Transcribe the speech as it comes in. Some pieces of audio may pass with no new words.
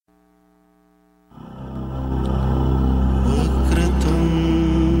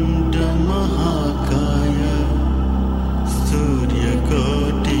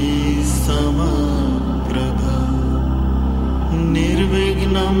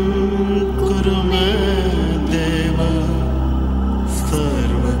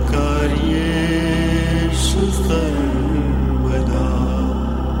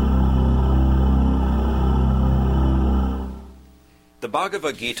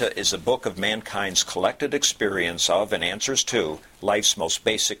Bhagavad Gita is a book of mankind's collected experience of and answers to life's most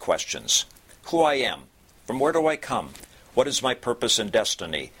basic questions. Who I am, from where do I come, what is my purpose and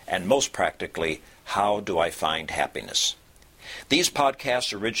destiny, and most practically, how do I find happiness? These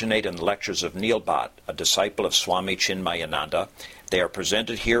podcasts originate in the lectures of Neil Bhatt, a disciple of Swami Chinmayananda. They are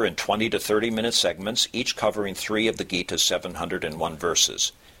presented here in 20 to 30-minute segments, each covering 3 of the Gita's 701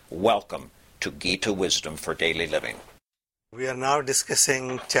 verses. Welcome to Gita Wisdom for Daily Living. We are now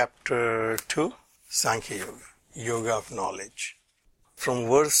discussing Chapter 2, Sankhya Yoga, Yoga of Knowledge. From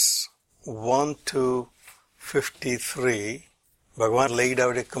verse 1 to 53, Bhagavan laid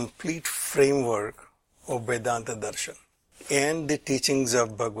out a complete framework of Vedanta Darshan and the teachings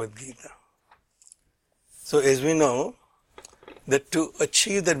of Bhagavad Gita. So as we know, that to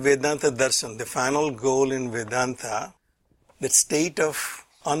achieve that Vedanta Darshan, the final goal in Vedanta, that state of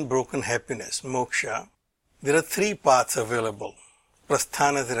unbroken happiness, moksha, there are 3 paths available,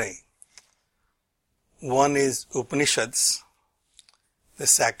 prasthanatraya. One is Upanishads, the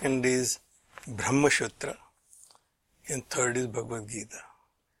second is Brahma Sutra, and third is Bhagavad Gita.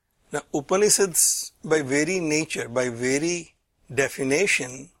 Now Upanishads by very nature, by very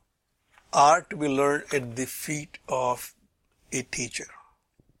definition, are to be learned at the feet of a teacher.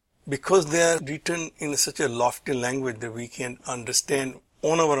 Because they are written in such a lofty language that we can understand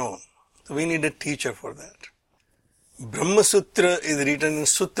on our own. So we need a teacher for that. Brahma Sutra is written in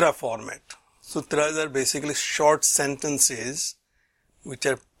sutra format. Sutras are basically short sentences which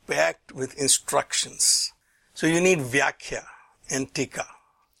are packed with instructions. So you need Vyakhya and Tika.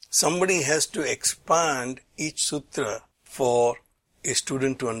 Somebody has to expand each sutra for a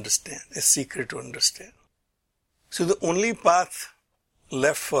student to understand, a seeker to understand. So the only path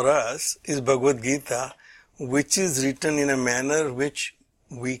left for us is Bhagavad Gita, which is written in a manner which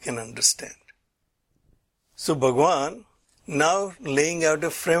we can understand. So Bhagavan now laying out a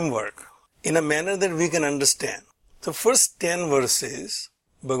framework in a manner that we can understand. The first 10 verses,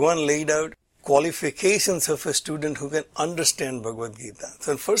 Bhagavan laid out qualifications of a student who can understand Bhagavad Gita.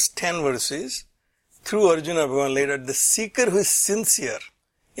 So in first 10 verses, through Arjuna, Bhagavan laid out the seeker who is sincere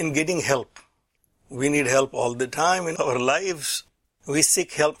in getting help. We need help all the time in our lives. We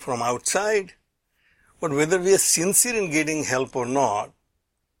seek help from outside. But whether we are sincere in getting help or not,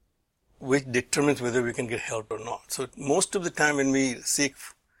 which determines whether we can get help or not. So most of the time when we seek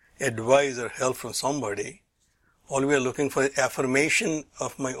advice or help from somebody, all we are looking for is affirmation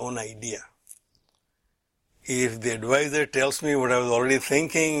of my own idea. If the advisor tells me what I was already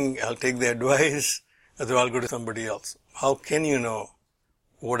thinking, I'll take the advice, otherwise I'll go to somebody else. How can you know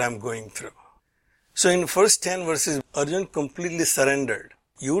what I'm going through? So in first 10 verses, Arjuna completely surrendered.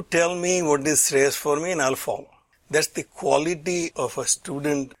 You tell me what is shreyas for me and I'll follow. That's the quality of a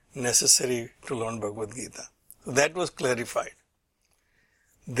student necessary to learn Bhagavad Gita. So that was clarified.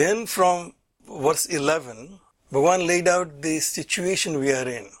 Then from verse 11, Bhagavan laid out the situation we are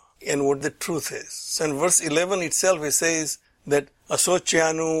in and what the truth is. So in verse 11 itself it says that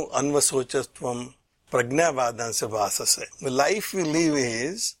asocyanu anvasochastvam prajnavadansa vasase. The life we live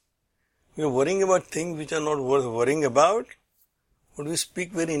is, we are worrying about things which are not worth worrying about, but we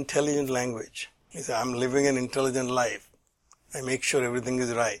speak very intelligent language. We say, I'm living an intelligent life. I make sure everything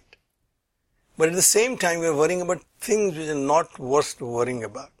is right. But at the same time, we are worrying about things which are not worth worrying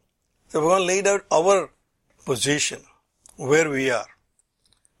about. So Bhagavan laid out our position, where we are,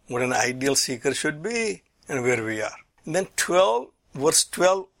 what an ideal seeker should be, and where we are. And then verse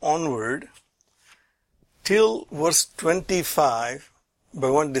 12 onward, till verse 25,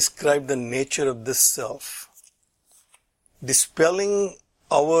 Bhagavan described the nature of this self, dispelling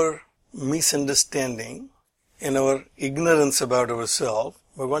our misunderstanding and our ignorance about ourselves.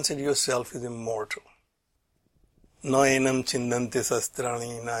 Bhagavan said, yourself is immortal. Nayanam chindanti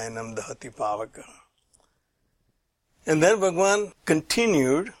sastrani nayanam dahati pavaka. And then Bhagavan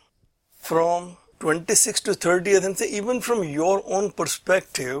continued from 26 to 30th and say, even from your own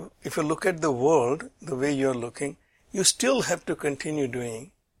perspective, if you look at the world the way you're looking, you still have to continue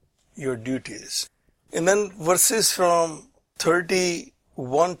doing your duties. And then verses from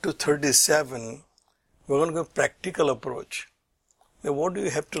 31 to 37, we're going to go practical approach. Now what do you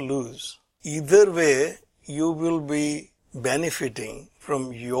have to lose? Either way, you will be benefiting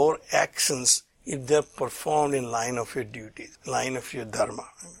from your actions if they're performed in line of your duties, line of your dharma.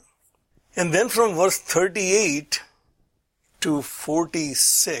 And then from verse 38 to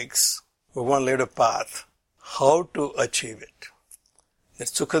 46, Bhagavan laid a path, how to achieve it. That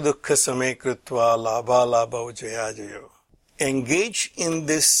sukha dukkha same kritva labha labha jaya jayo. Engage in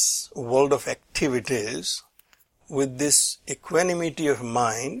this world of activities with this equanimity of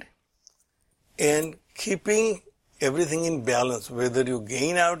mind and keeping everything in balance, whether you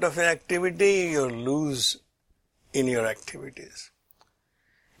gain out of an activity or lose in your activities.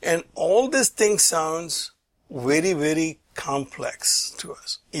 And all these things sounds very, very complex to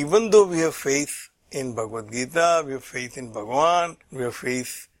us. Even though we have faith in Bhagavad Gita, we have faith in Bhagavan, we have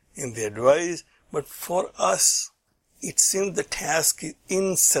faith in the advice, but for us, it seems the task is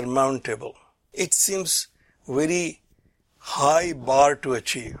insurmountable. It seems very high bar to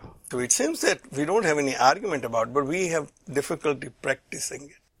achieve. So it seems that we don't have any argument about it, but we have difficulty practicing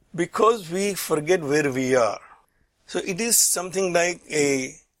it because we forget where we are. So it is something like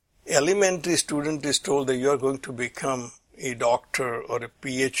a elementary student is told that you are going to become a doctor or a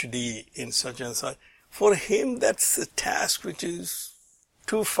PhD in such and such. For him, that's a task which is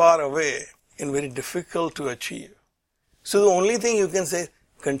too far away and very difficult to achieve. So the only thing you can say,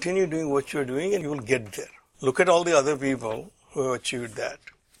 continue doing what you're doing and you will get there. Look at all the other people who have achieved that.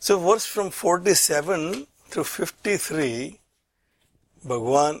 So verse from 47 to 53,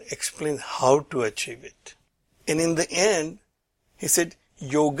 Bhagavan explains how to achieve it. And in the end, he said,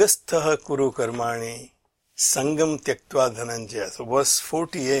 Yogasthaha kuru karmani sangam tyaktva dhananjaya. So verse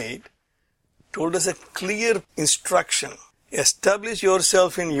 48 told us a clear instruction. Establish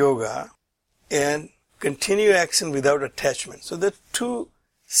yourself in yoga and continue action without attachment. So there are two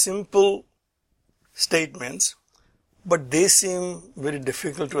simple statements, but they seem very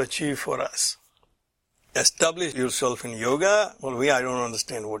difficult to achieve for us. Establish yourself in yoga. Well, I don't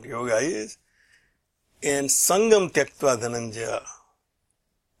understand what yoga is. And sangam tyaktva dhananjaya.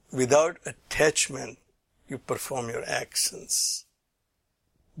 Without attachment, you perform your actions.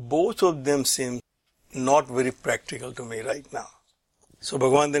 Both of them seem not very practical to me right now. So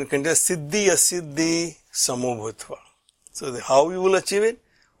Bhagavan then continues, siddhi asiddhi samobhutva. So how you will achieve it?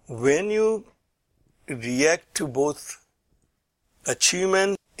 When you react to both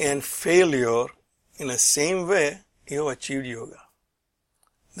achievement and failure in the same way, you have achieved yoga.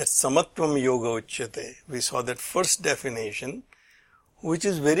 That's samatvam yoga uchyate. We saw that first definition, which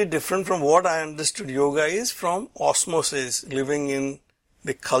is very different from what I understood yoga is from osmosis, living in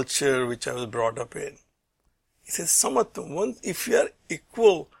the culture which I was brought up in. It says samatvam. If you are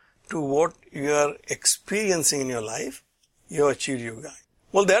equal to what you are experiencing in your life, you have achieved yoga.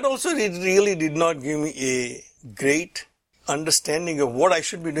 Well, that also really did not give me a great understanding of what I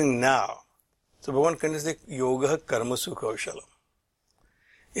should be doing now. So Bhagavan continues that yoga karmasu kaushalam.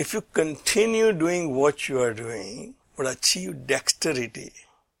 If you continue doing what you are doing, but achieve dexterity,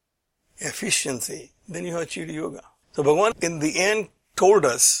 efficiency, then you have achieved yoga. So Bhagavan in the end told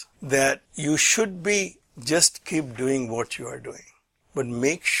us that you should be just keep doing what you are doing. But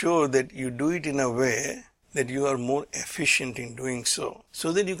make sure that you do it in a way that you are more efficient in doing so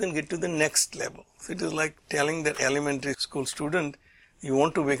that you can get to the next level. So it is like telling that elementary school student, you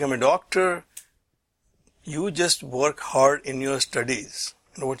want to become a doctor, you just work hard in your studies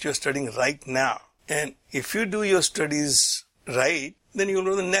and what you're studying right now. And if you do your studies right, then you'll go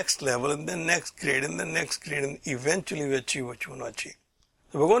to the next level and then next grade and the next grade and eventually you achieve what you want to achieve.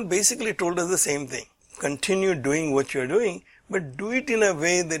 So Bhagavan basically told us the same thing. Continue doing what you're doing, but do it in a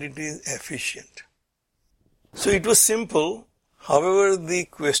way that it is efficient. So it was simple. However, the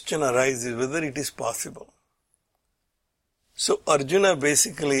question arises whether it is possible. So Arjuna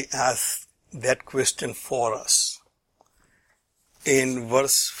basically asked that question for us in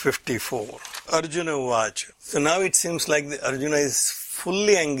verse 54. Arjuna Vacha. So now it seems like the Arjuna is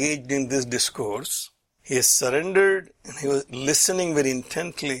fully engaged in this discourse. He has surrendered and he was listening very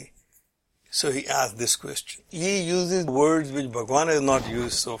intently. So he asked this question. He uses words which Bhagavan has not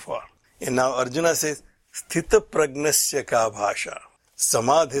used so far. And now Arjuna says, Sthita pragnasya ka bhasha,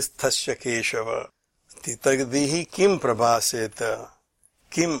 samadhisthasya keshava, sthitagdihi kim prabhaseta,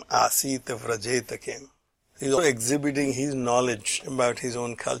 kim asita vrajeta kim. He is exhibiting his knowledge about his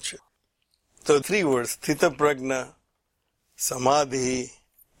own culture. So three words, sthita pragna, samadhi,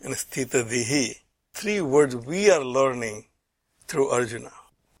 and sthitadihi. Three words we are learning through Arjuna.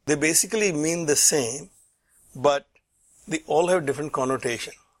 They basically mean the same, but they all have different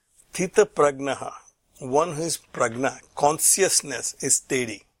connotation. Sthita pragnaha, one who is pragna, consciousness is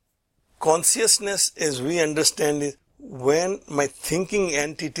steady. Consciousness, as we understand it, when my thinking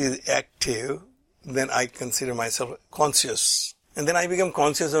entity is active, then I consider myself conscious. And then I become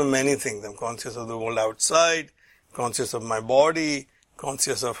conscious of many things. I'm conscious of the world outside, conscious of my body,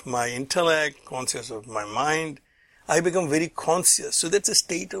 conscious of my intellect, conscious of my mind. I become very conscious. So that's a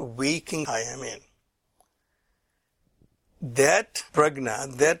state of waking I am in. That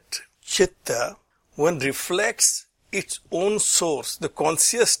pragna, that chitta, when reflects its own source, the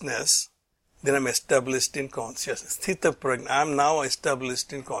consciousness, then I'm established in consciousness. Sthita pragna, I'm now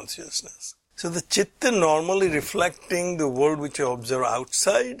established in consciousness. So the chitta normally reflecting the world which you observe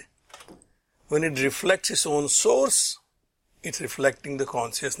outside, when it reflects its own source, it's reflecting the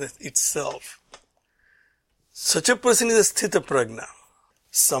consciousness itself. Such a person is a sthita prajna.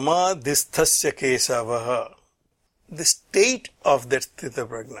 Samadhisthasya kesavaha. The state of that sthita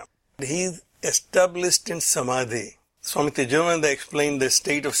prajna. He is established in samadhi. Swami Tejavananda explained the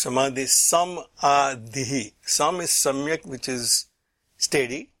state of samadhi, samadhihi. Sam is samyak, which is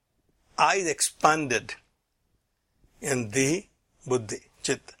steady. I is expanded. And dihi, buddhi,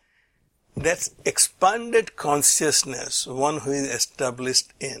 chitta. That's expanded consciousness, one who is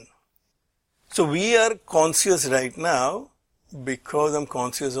established in. So we are conscious right now because I'm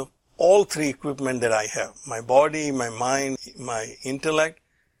conscious of all three equipment that I have. My body, my mind, my intellect.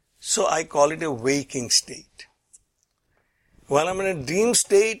 So I call it a waking state. While I'm in a dream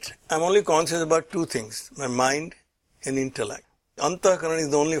state, I'm only conscious about two things, my mind and intellect. Antahkarana is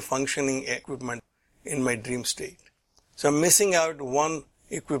the only functioning equipment in my dream state. So I'm missing out one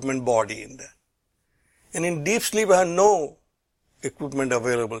equipment, body, in that. And in deep sleep, I have no equipment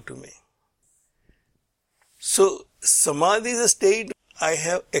available to me. So samadhi is a state I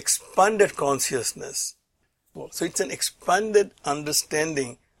have expanded consciousness. So it's an expanded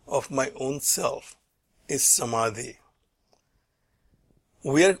understanding of my own self is samadhi.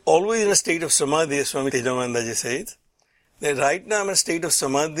 We are always in a state of samadhi, as Swami Tejavananda ji says. That right now I'm in a state of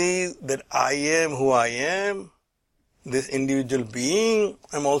samadhi, that I am who I am, this individual being.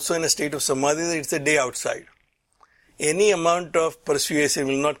 I'm also in a state of samadhi that it's a day outside. Any amount of persuasion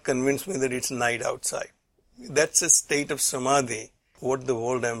will not convince me that it's night outside. That's a state of samadhi, what the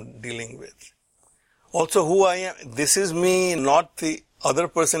world I'm dealing with. Also who I am, this is me, not the other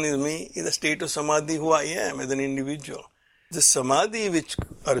person is me, is a state of samadhi who I am as an individual. The samadhi which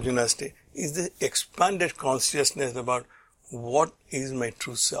Arjuna stated is the expanded consciousness about what is my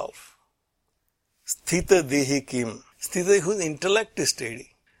true self. Sthita dehi kim. Sthita whose intellect is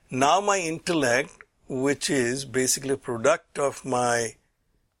steady. Now my intellect, which is basically a product of my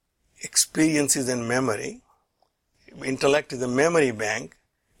experiences and memory. Intellect is a memory bank.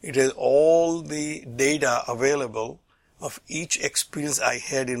 It has all the data available of each experience I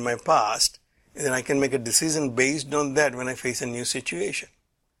had in my past. And then I can make a decision based on that when I face a new situation.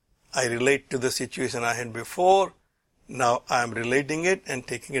 I relate to the situation I had before. Now I am relating it and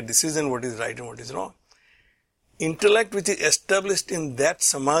taking a decision what is right and what is wrong. Intellect which is established in that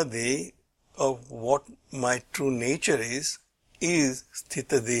samadhi of what my true nature is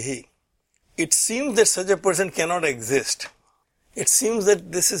sthita dehi. It seems that such a person cannot exist. It seems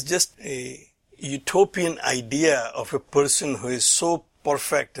that this is just a utopian idea of a person who is so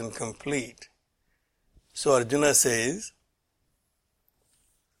perfect and complete. So Arjuna says,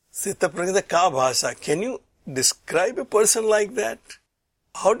 Sthita prajna ka bhasa. Can you describe a person like that?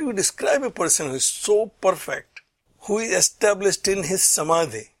 How do you describe a person who is so perfect, who is established in his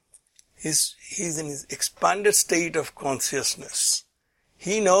samadhi? He's in his expanded state of consciousness.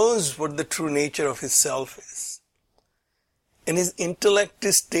 He knows what the true nature of his self is. And his intellect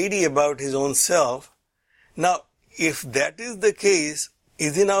is steady about his own self. Now, if that is the case,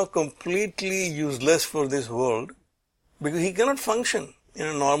 is he now completely useless for this world? Because he cannot function in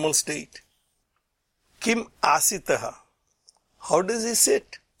a normal state. Kim asitaha. How does he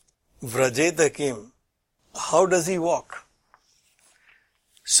sit? Vrajeta kim. How does he walk?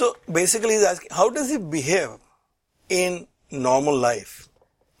 So basically he's asking, how does he behave in normal life?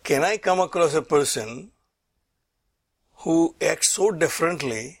 Can I come across a person who acts so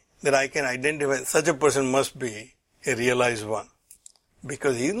differently that I can identify such a person must be a realized one?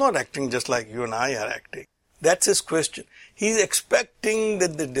 Because he's not acting just like you and I are acting. That's his question. He's expecting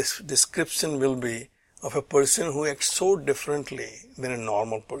that the description will be of a person who acts so differently than a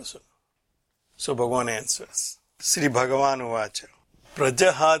normal person. So Bhagavan answers. Sri Bhagavan uvacha.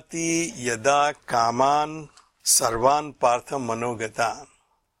 Prajahati yada kaman sarvan partha manogatan.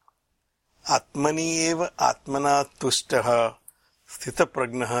 Atmani eva atmana tushtaha sthita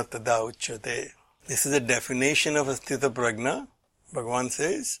prajnaha tada uchyate. This is a definition of a sthita prajna. Bhagavan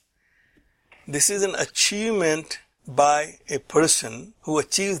says, this is an achievement by a person who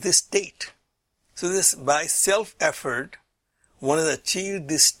achieves this state. So this, by self-effort, one has achieved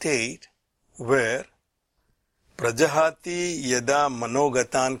this state where prajahati yada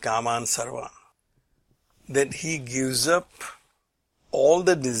manogatan kaman sarvan. That he gives up all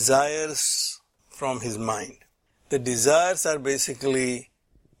the desires from his mind. The desires are basically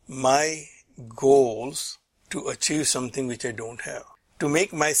my goals to achieve something which I don't have. To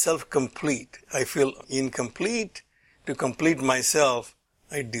make myself complete. I feel incomplete. To complete myself,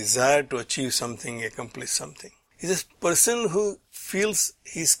 I desire to achieve something, accomplish something. He's a person who feels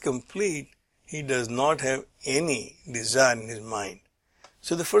he's complete he does not have any desire in his mind.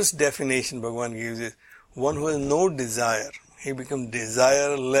 So the first definition Bhagavan gives is one who has no desire. He becomes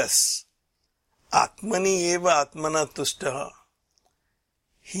desireless. Atmani eva atmana tustaha.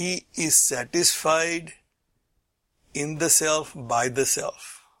 He is satisfied in the self, by the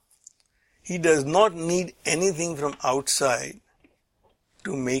self. He does not need anything from outside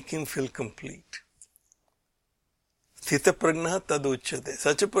to make him feel complete. Sthita prajna tad uchyate.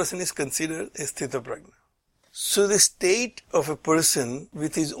 Such a person is considered a sthita prajna. So the state of a person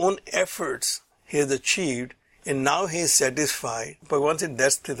with his own efforts he has achieved and now he is satisfied. Bhagavan said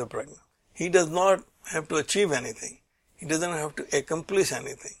that's sthita prajna. He does not have to achieve anything. He doesn't have to accomplish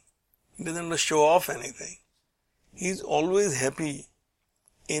anything. He doesn't have to show off anything. He is always happy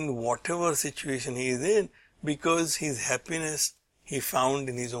in whatever situation he is in because his happiness he found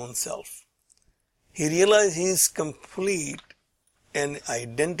in his own self. He realizes he is complete and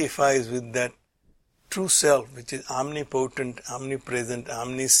identifies with that true self which is omnipotent, omnipresent,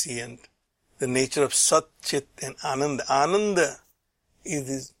 omniscient, the nature of Sat, Chit and Ananda. Ananda is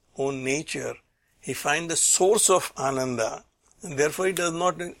his own nature. He finds the source of Ananda and therefore he does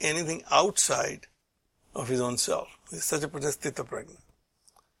not do anything outside of his own self. Such a person is Sthita Prajna.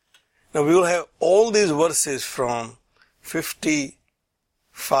 Now we will have all these verses from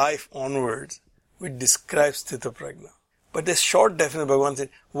 55 onwards which describes Sthita Prajna. But a short definition, Bhagavan said,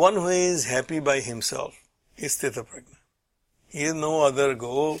 one who is happy by himself is Sthita Prajna. He has no other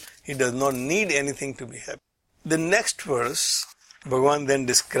goal. He does not need anything to be happy. The next verse, Bhagavan then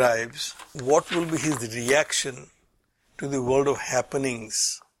describes what will be his reaction to the world of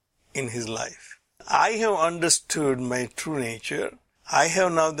happenings in his life. I have understood my true nature. I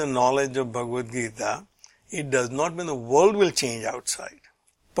have now the knowledge of Bhagavad Gita. It does not mean the world will change outside.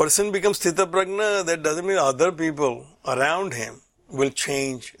 Person becomes Sthita Prajna, that doesn't mean other people around him will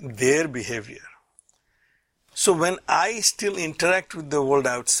change their behavior. So when I still interact with the world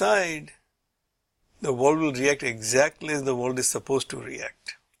outside, the world will react exactly as the world is supposed to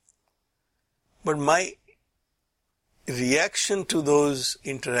react. But my reaction to those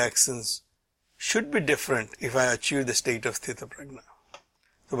interactions should be different if I achieve the state of Sthita Prajna.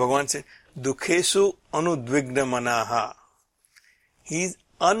 So Bhagavan said, Dukhesu anudvigna manaha. He is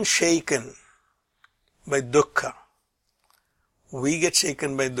unshaken by dukkha. We get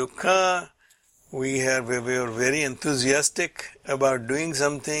shaken by dukkha. We are very enthusiastic about doing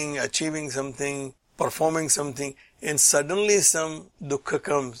something, achieving something, performing something, and suddenly some dukkha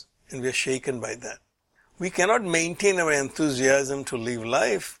comes and we are shaken by that. We cannot maintain our enthusiasm to live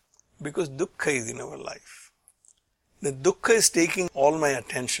life because dukkha is in our life. The dukkha is taking all my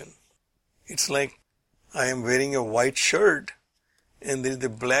attention. It's like I am wearing a white shirt and there is a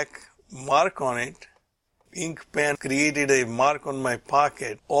black mark on it. Ink pen created a mark on my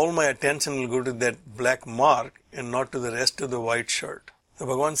pocket. All my attention will go to that black mark and not to the rest of the white shirt. So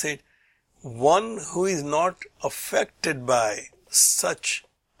Bhagavan said, one who is not affected by such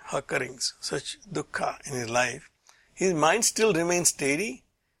occurrings, such dukkha in his life, his mind still remains steady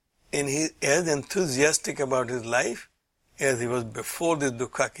and he is as enthusiastic about his life as he was before this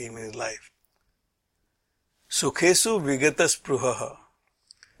dukkha came in his life. Sukhesu vigatas pruhaha.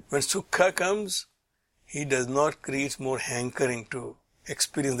 When sukha comes, he does not create more hankering to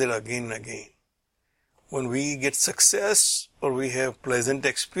experience that again and again. When we get success or we have pleasant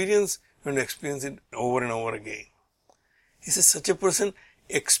experience, we want to experience it over and over again. He says such a person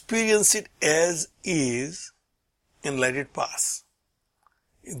experience it as is and let it pass.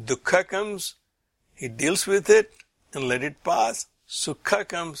 If dukkha comes, he deals with it and let it pass. Sukha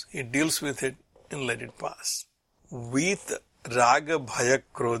comes, he deals with it and let it pass. With raga bhaya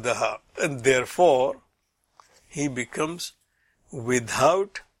krodha, and therefore he becomes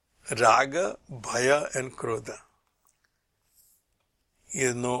without raga, bhaya and krodha. He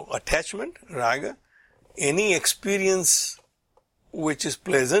has no attachment, raga. Any experience which is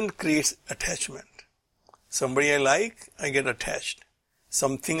pleasant creates attachment. Somebody I like, I get attached.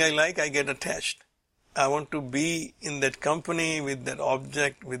 Something I like, I get attached. I want to be in that company with that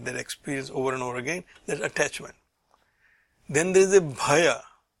object, with that experience over and over again. That attachment. Then there is a bhaya,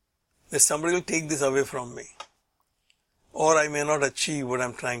 that somebody will take this away from me. Or I may not achieve what I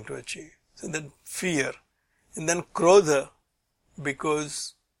am trying to achieve. So that fear. And then krodha,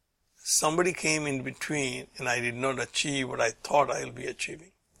 because somebody came in between and I did not achieve what I thought I will be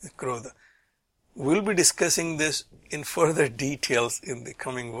achieving. Krodha. We'll be discussing this in further details in the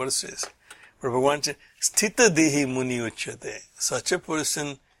coming verses. But Bhagavan said, Sthita dehi muni uchyate. Such a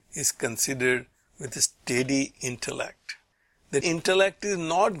person is considered with a steady intellect. The intellect is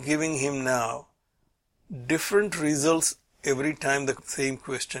not giving him now different results every time the same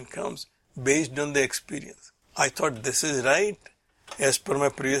question comes, based on the experience. I thought this is right as per my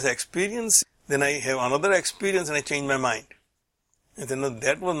previous experience. Then I have another experience and I change my mind. And then, no,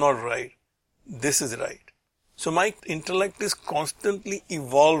 that was not right. This is right. So my intellect is constantly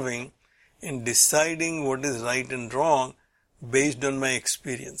evolving and deciding what is right and wrong based on my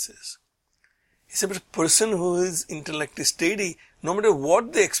experiences. He said, but a person whose intellect is steady, no matter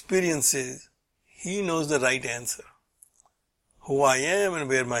what the experience is, he knows the right answer. Who I am and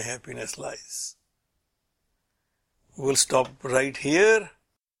where my happiness lies. We'll stop right here.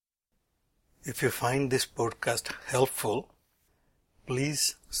 If you find this podcast helpful,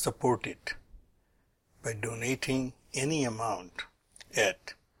 please support it by donating any amount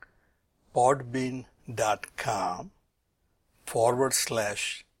at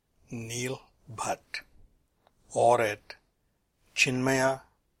podbean.com/Neil Bhatt or at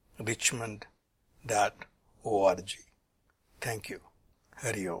chinmayarichmond.org. Thank you.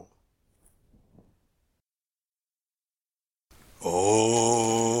 Hari Om.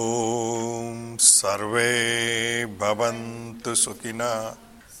 Om Sarve Bhavantu Sukhina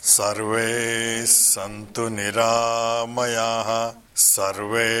Sarve Santu Niramayaha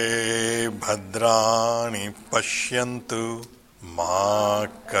Sarve Bhadrani Pashyantu Ma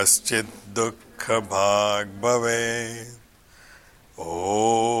Kaschid Dukkha Bhag Bhave. Om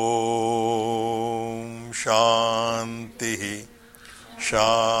Shantihi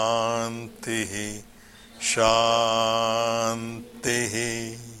Shantihi Shantihi.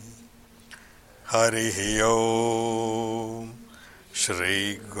 Harihi Om.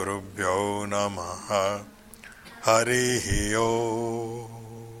 Shri Gurubhyo Namaha. Harihi Om.